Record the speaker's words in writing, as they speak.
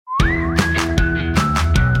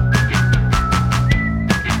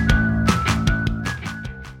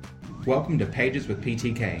Welcome to Pages with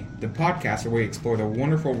PTK, the podcast where we explore the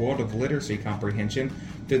wonderful world of literacy comprehension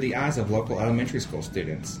through the eyes of local elementary school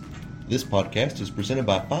students. This podcast is presented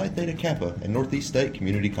by Phi Theta Kappa at Northeast State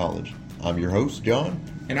Community College. I'm your host, John.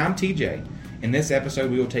 And I'm TJ. In this episode,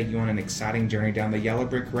 we will take you on an exciting journey down the yellow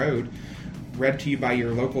brick road, read to you by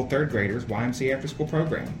your local third graders YMCA After School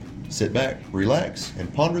Program. Sit back, relax,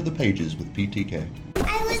 and ponder the pages with PTK.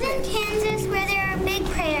 I live in Kansas where there are big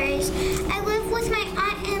prairies. I live with my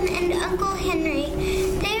Aunt Em and Uncle Henry.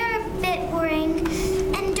 They are a bit boring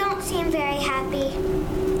and don't seem very happy.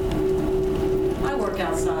 I work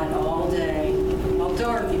outside all day while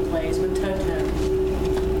Dorothy plays with Toto.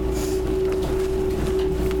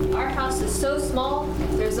 Our house is so small,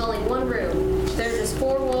 there's only one room. There's just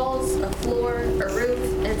four walls, a floor, a roof,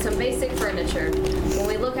 and some basic furniture. When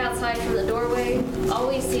we look outside from the doorway, all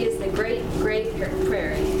we see is the great prairie.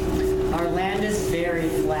 Our land is very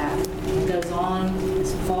flat. It goes on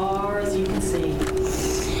as far as you can see.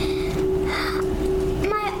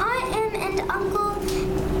 My Aunt Em and Uncle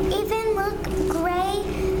even look gray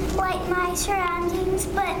like my surroundings,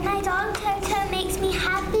 but my dog Toto makes me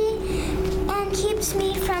happy and keeps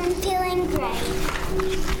me from feeling gray.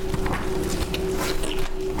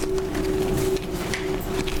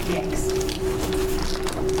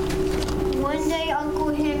 One day, Uncle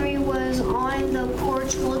Henry was on the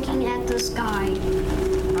porch looking at the sky.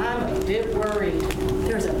 I'm a bit worried.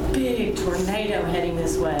 There's a big tornado heading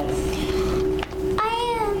this way.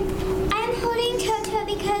 I'm holding Toto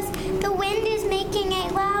because the wind is making a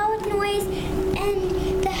loud noise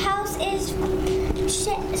and the house is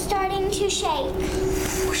starting to shake.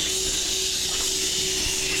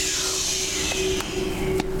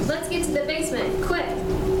 Let's get to the basement, quick!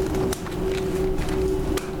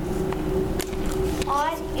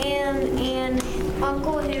 Aunt Em and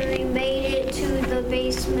Uncle Henry made it to the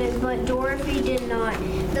basement, but Dorothy did not.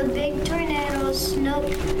 The big tornado swept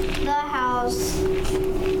the house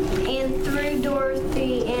and threw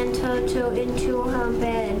Dorothy and Toto into her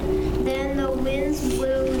bed. Then the winds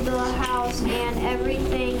blew the house and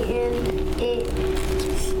everything in it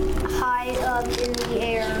high up in the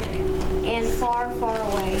air and far, far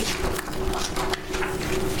away.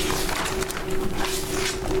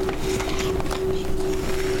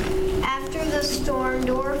 After the storm,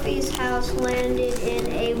 Dorothy's house landed in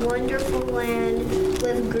a wonderful land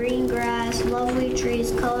with green grass, lovely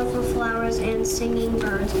trees, colorful flowers, and singing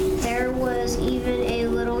birds. There was even a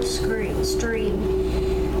little stream.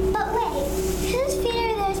 But wait, whose feet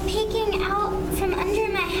are those peeking out from under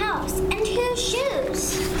my house? And whose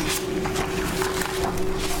shoes?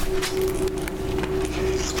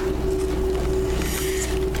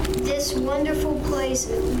 This wonderful place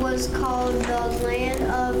was called the Land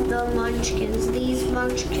of the Munchkins. These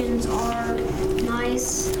Munchkins are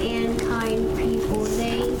nice and kind people.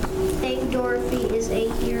 They think Dorothy is a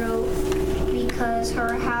hero because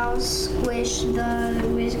her house squished the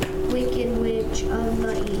Wicked Witch of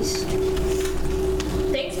the East.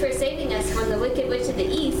 Thanks for saving us from the Wicked Witch of the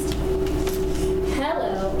East.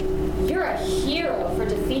 Hello, you're a hero for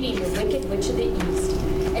defeating the Wicked Witch of the East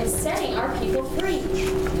and setting our people free.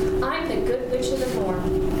 I'm the Good Witch of the North.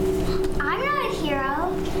 I'm not a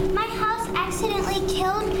hero. My house accidentally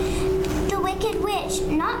killed the Wicked Witch,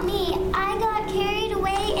 not me. I got carried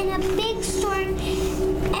away in a big storm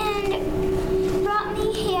and brought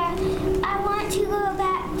me here. I want to go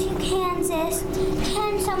back to Kansas.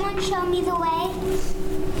 Can someone show me the way?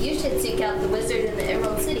 You should seek out the wizard in the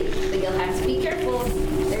Emerald City, but you'll have to be careful.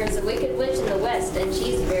 There's a Wicked Witch in the West, and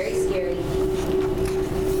she's very scary.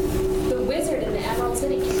 The wizard in the Emerald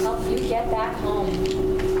City can help you get back home.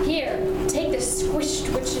 Here, take the squished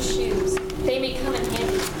witch's shoes. They may come in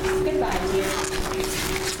handy. Goodbye, dear.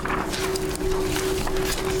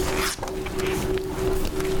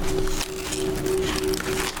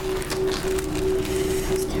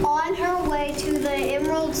 On her way to the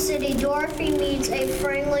Emerald City, Dorothy meets a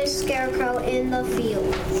friendly scarecrow in the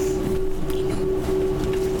field.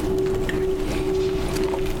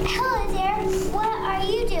 Hello there. What are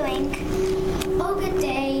you doing? Oh, good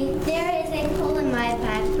day. There is a hole in my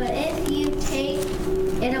pack, but if you take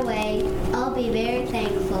it away, I'll be very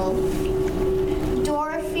thankful.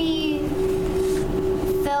 Dorothy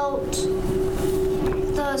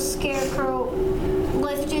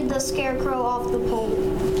lifted the scarecrow off the pole.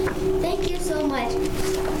 Thank you so much.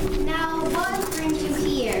 Now, what brings you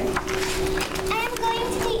here? I am going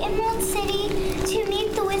to the Emerald City to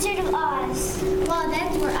meet the Wizard of Oz. Well,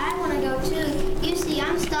 that's where I want to go too. You see,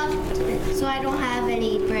 I'm stuffed, so I don't have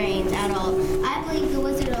any brains at all. I believe the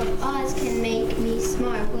Wizard of Oz can make me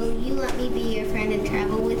smart. Will you let me be your friend and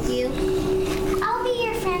travel with you? I'll be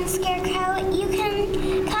your friend, Scarecrow. You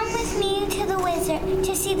can come with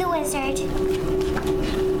wizard.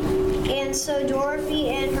 And so Dorothy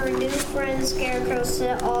and her new friend Scarecrow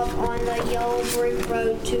set off on the yellow brick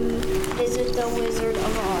road to visit the Wizard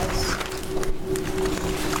of Oz.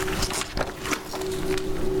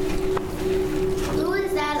 Who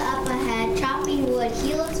is that up ahead chopping wood?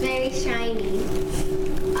 He looks very shiny.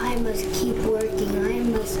 I must keep working. I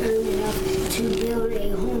must earn enough to build a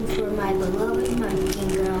home for my beloved Munchkin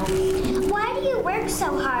Girl. Why do you work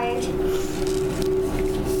so hard?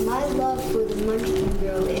 My love for the Munchkin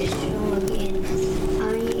Girl is strong, and I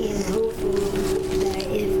am hopeful that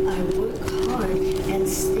if I work hard and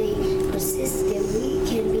stay persistent, we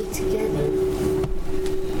can be together.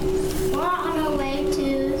 We're on our way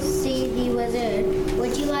to see the wizard.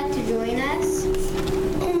 Would you like to join us?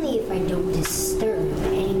 Only if I don't disturb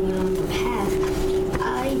anyone on the path.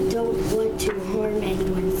 I don't want to harm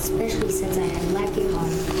anyone, especially since I am lacking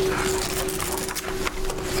heart.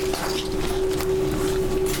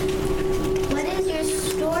 What is your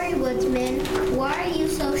story, woodsman? Why are you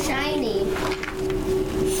so shiny?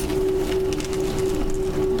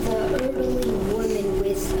 The elderly woman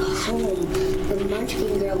with a home, the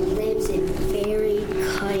Munchkin Girl, lives in Fairy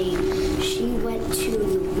Cutting. She went to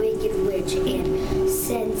the Wicked Witch, and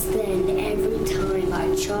since then, every time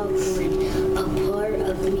I chop wood, a part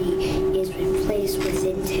of me is replaced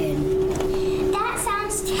within 10. That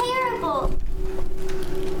sounds terrible.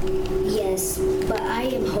 Yes, but I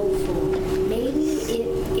am hopeful. Maybe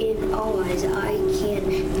in Oz I can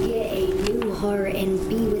get a new heart and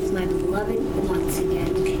be with my beloved once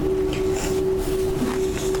again.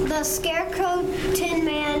 The Scarecrow, Tin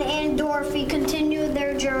Man, and Dorothy continued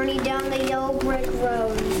their journey down the yellow brick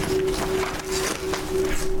road.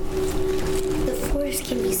 The forest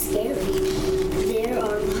can be scary. There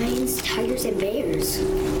are lions, tigers, and bears.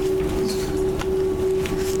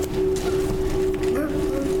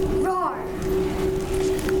 Roar!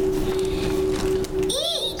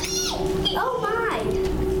 Oh my!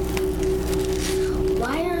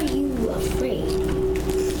 Why are you afraid?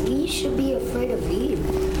 We should be afraid of you.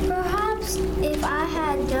 Perhaps if I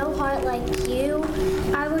had no heart like you,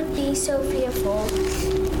 I would be so fearful.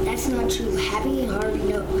 That's not true. Having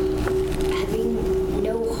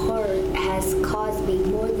no heart has caused me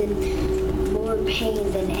more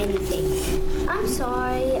pain than anything. I'm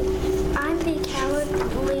sorry. I'm the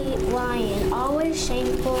cowardly lion, always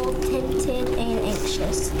shameful, tempted, and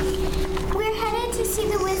anxious. We're headed to see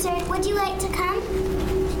the wizard. Would you like to come?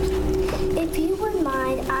 If you would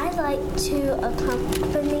mind, I'd like to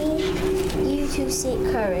accompany you to seek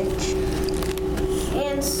courage.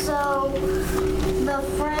 And so the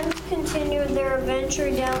friends continued their adventure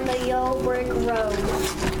down the yellow brick road.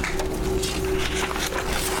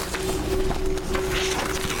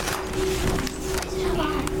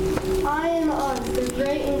 I am Oz, the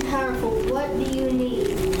great and powerful. What do you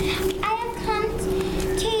need? I have come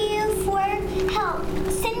to you for help.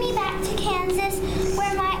 Send me back to Kansas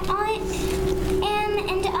where my Aunt Em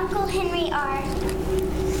and Uncle Henry are.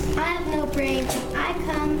 I have no brains. I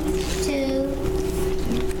come to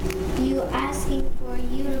you asking for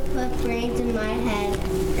you to put brains in my head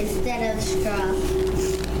instead of straw.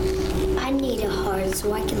 I need a heart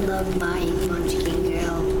so I can love my Munchkin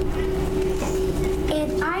Girl.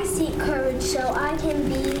 And I seek courage so I can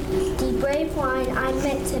be the brave lion I'm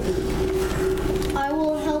meant to be. I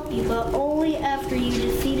will help you, but only after you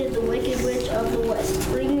defeated the Wicked Witch of the West.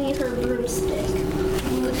 Bring me her broomstick.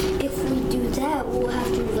 If we do that, we'll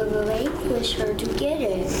have to relinquish her to get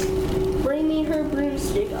it. Bring me her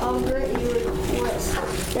broomstick. I'll grant your request.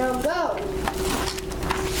 Now go.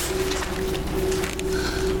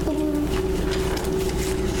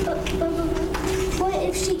 What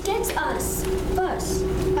if she gets us first?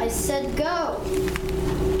 I said go.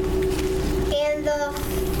 And the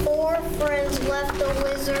four friends left the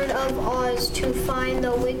Wizard of Oz to find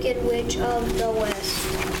the Wicked Witch of the West.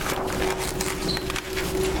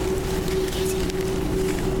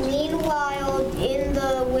 Meanwhile, in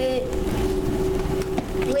the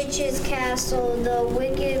witch's castle, the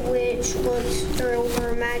Wicked Witch looks through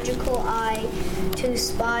her magical eye to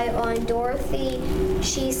spy on Dorothy.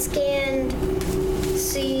 She scanned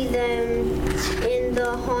see them in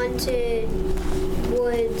the haunted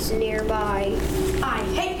woods nearby.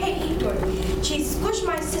 Hey, Dorothy. She squished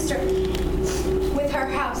my sister with her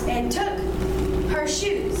house and took her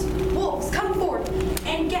shoes. Wolves, come forth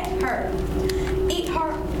and get her. Eat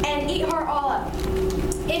her all up.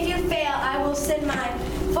 If you fail, I will send my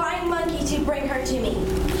flying monkey to bring her to me.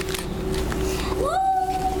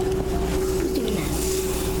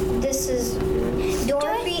 This is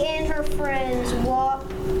Dorothy and her friends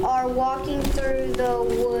are walking through the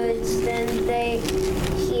woods. Then they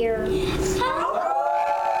hear. Help!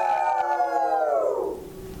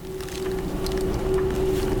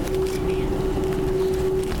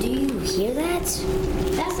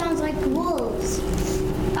 That sounds like wolves.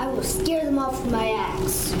 I will scare them off with my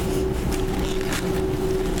axe.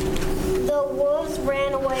 The wolves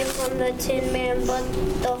ran away from the Tin Man, but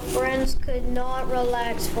the friends could not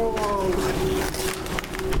relax for long.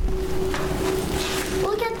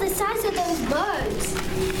 Look at the size of those birds.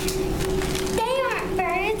 They aren't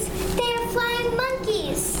birds. They are flying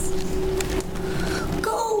monkeys.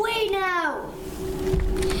 Go away now!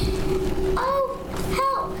 Oh,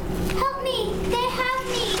 help! Help me! They have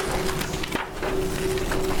me!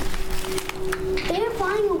 They are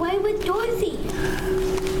flying away with Dorothy.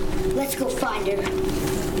 Let's go find her.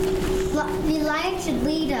 The light should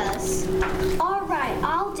lead us. All right,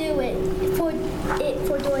 I'll do it for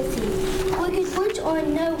Dorothy. Wicked witch or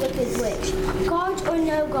no wicked witch, gods or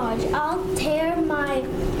no gods, I'll tear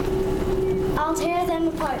them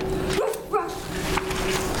apart. Ruff, ruff.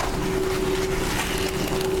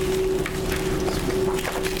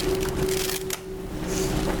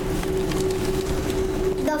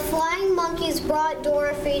 The flying monkeys brought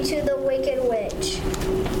Dorothy to the Wicked Witch.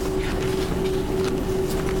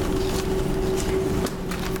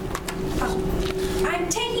 I'm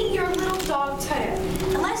taking your little dog Toto,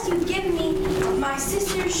 unless you give me my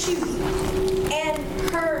sister's shoes and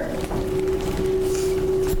her.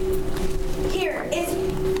 Here is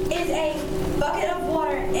a bucket of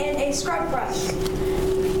water and a scrub brush.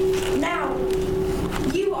 Now,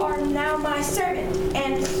 you are now my servant,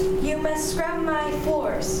 and you must scrub my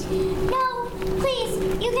floors. No, please,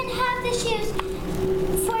 you can have the shoes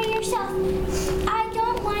for yourself. I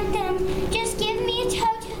don't want them. Just give me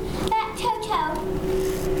that Toto.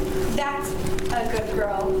 That's a good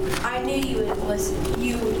girl. I knew you would listen.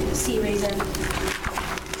 You would see reason.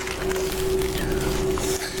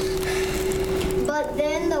 But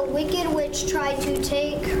then the Wicked Witch tried to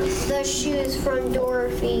take the shoes from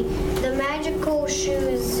Dorothy. The magical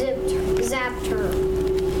shoes zapped her.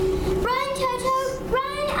 Run, Toto!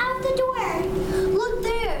 Run out the door! Look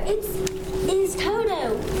there! It is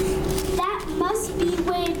Toto. That must be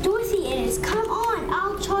where Dorothy is. Come on,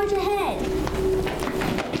 I'll charge ahead.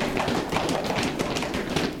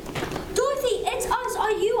 Dorothy, it's us.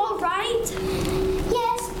 Are you all right?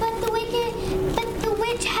 Yes, but the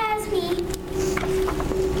witch has me.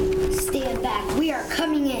 Stand back. We are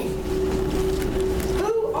coming in.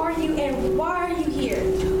 Who are you and why are you here?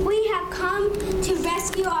 We have come to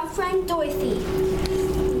rescue our friend Dorothy.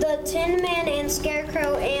 The Tin Man and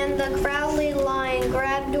Scarecrow and the Crowdly Lion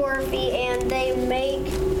grab Dorothy and they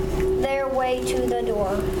make their way to the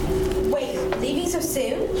door. Wait, leaving so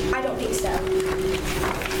soon? I don't think so.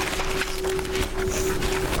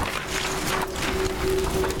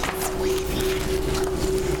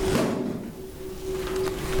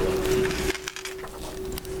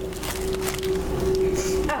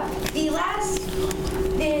 The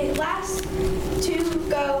last two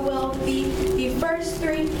go will be the first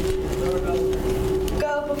three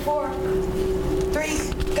go before.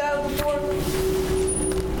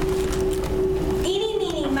 Eeny,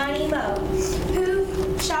 meeny, miny, mo. Who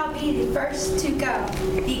shall be the first to go?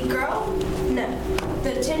 The girl? No.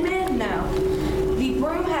 The Tin Man? No. The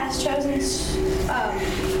broom has chosen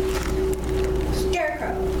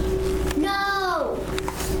Scarecrow. No!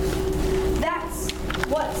 That's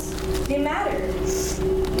what's the matter.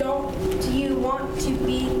 Don't you want to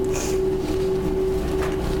be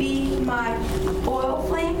my oil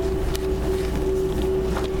flame?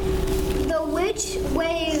 The witch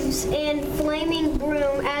waves a flaming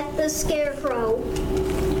broom at the Scarecrow.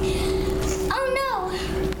 Oh no!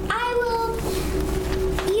 I will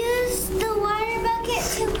use the water bucket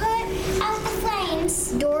to put out the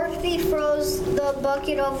flames. Dorothy throws the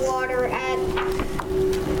bucket of water and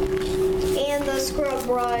the scrub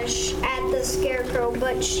brush at the Scarecrow,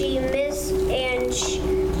 but she missed and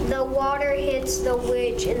the water hits the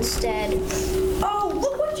witch instead. Oh,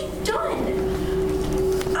 look what you've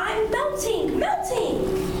done! I'm melting!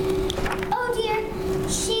 Oh dear,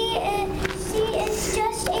 she is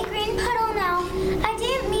just a green puddle now. I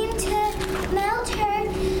didn't mean to melt her,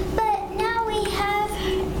 but now we have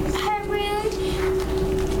her ruined,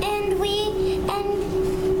 and we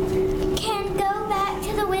can go back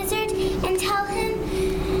to the wizard and tell him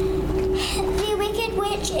the wicked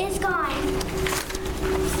witch is gone.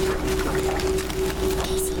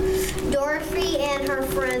 Dorothy and her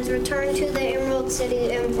friends return to the Emerald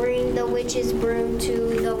City and bring the witch's broom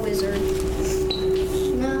to the wizard.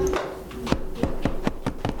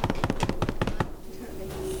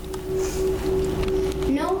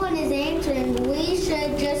 No one is answering. We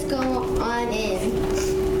should just go on in.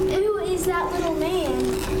 Who is that little man?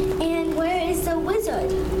 And where is the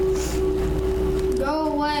wizard?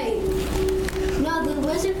 Go away. No, the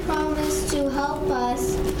wizard promised to help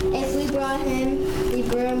If we brought him the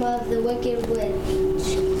broom of the wicked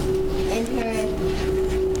witch,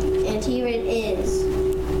 and here it is.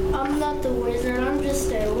 I'm not the wizard, I'm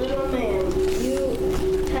just a little man. You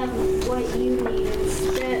have what you need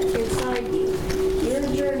inside you. Your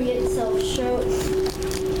journey itself shows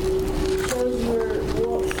your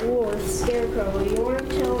worth, Scarecrow. Your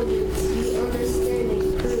intelligence, your understanding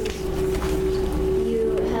proves you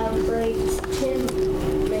have great tinman.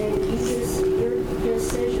 Your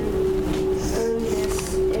decision,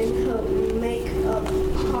 earnestness, and hope make up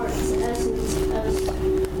heart's essence as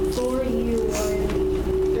for you are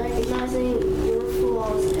recognizing your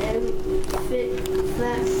flaws and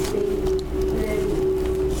fixing them.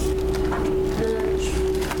 The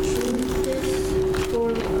truest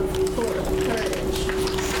form of courage.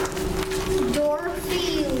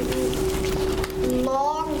 Dorothy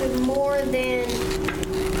longed more than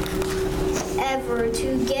ever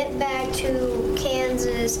to get back to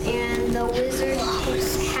Kansas, and the wizard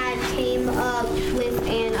had came up with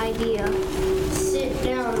an idea. Sit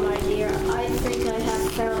down, my dear. I think I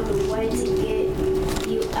have found a way to get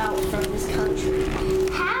you out from this country.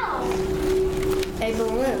 How? A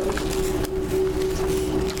balloon.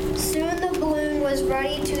 Soon the balloon was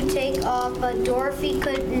ready to take off, but Dorothy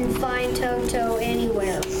couldn't find Toto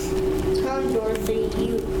anywhere. Come, Dorothy,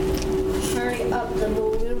 you hurry up, the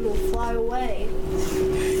balloon will fly away.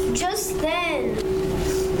 Just then,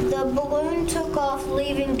 the balloon took off,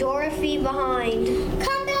 leaving Dorothy behind.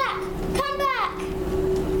 Come back! Come back!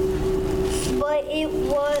 But it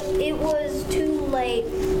was too late.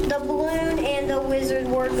 The balloon and the wizard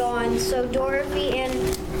were gone, so Dorothy and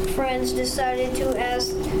friends decided to ask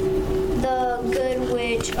the good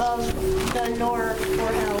witch of the north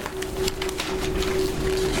for help.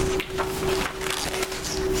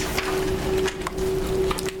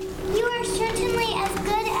 You are certainly as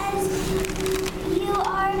good as you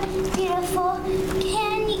are beautiful.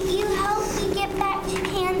 Can you help me get back to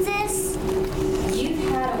Kansas? You've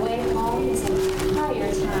had a way home this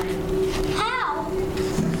entire time. How?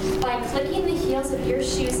 By clicking the heels of your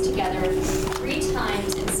shoes together 3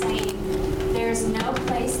 times and saying, "There's no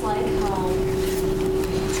place like home."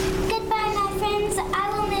 Goodbye, my friends. I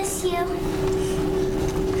will miss you.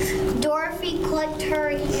 Dorothy clicked her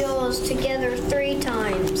heels together 3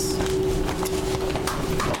 times.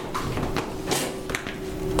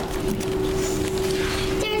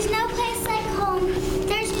 There's no place like home.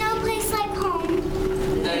 There's no place like home.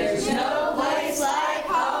 There's no place like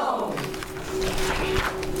home.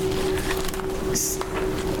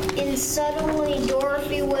 And suddenly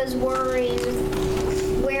Dorothy was whirring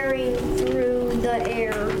through the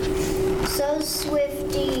air, so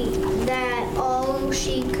swifty that all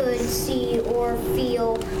she could see or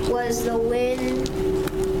feel was the wind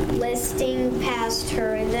listing past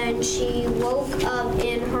her. Then she woke up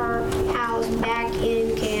in her house back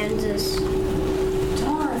in Kansas.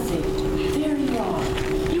 Dorothy, there you are.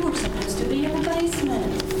 You were supposed to be in the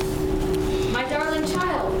basement. My darling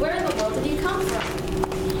child, where in the world did you come from?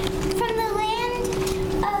 From the land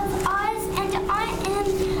of Oz and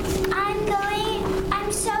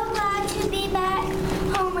I'm so glad to be back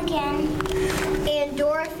home again. And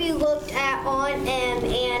Dorothy looked at Aunt Em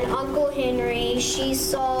and Uncle Henry. She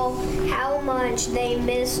saw how much they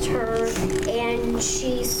missed her, and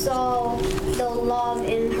she saw the love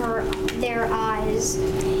in their eyes.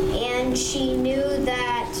 And she knew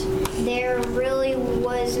that there really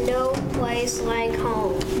was no place like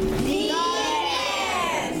home.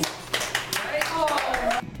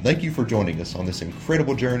 Thank you for joining us on this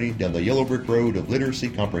incredible journey down the yellow brick road of literacy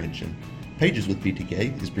comprehension. Pages with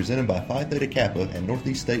PTK is presented by Phi Theta Kappa at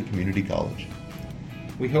Northeast State Community College.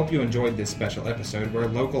 We hope you enjoyed this special episode where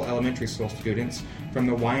local elementary school students from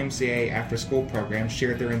the YMCA After School Program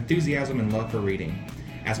shared their enthusiasm and love for reading.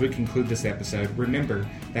 As we conclude this episode, remember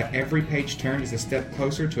that every page turned is a step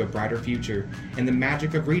closer to a brighter future, and the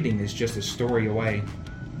magic of reading is just a story away.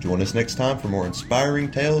 Join us next time for more inspiring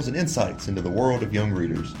tales and insights into the world of young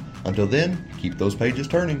readers. Until then, keep those pages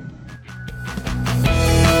turning.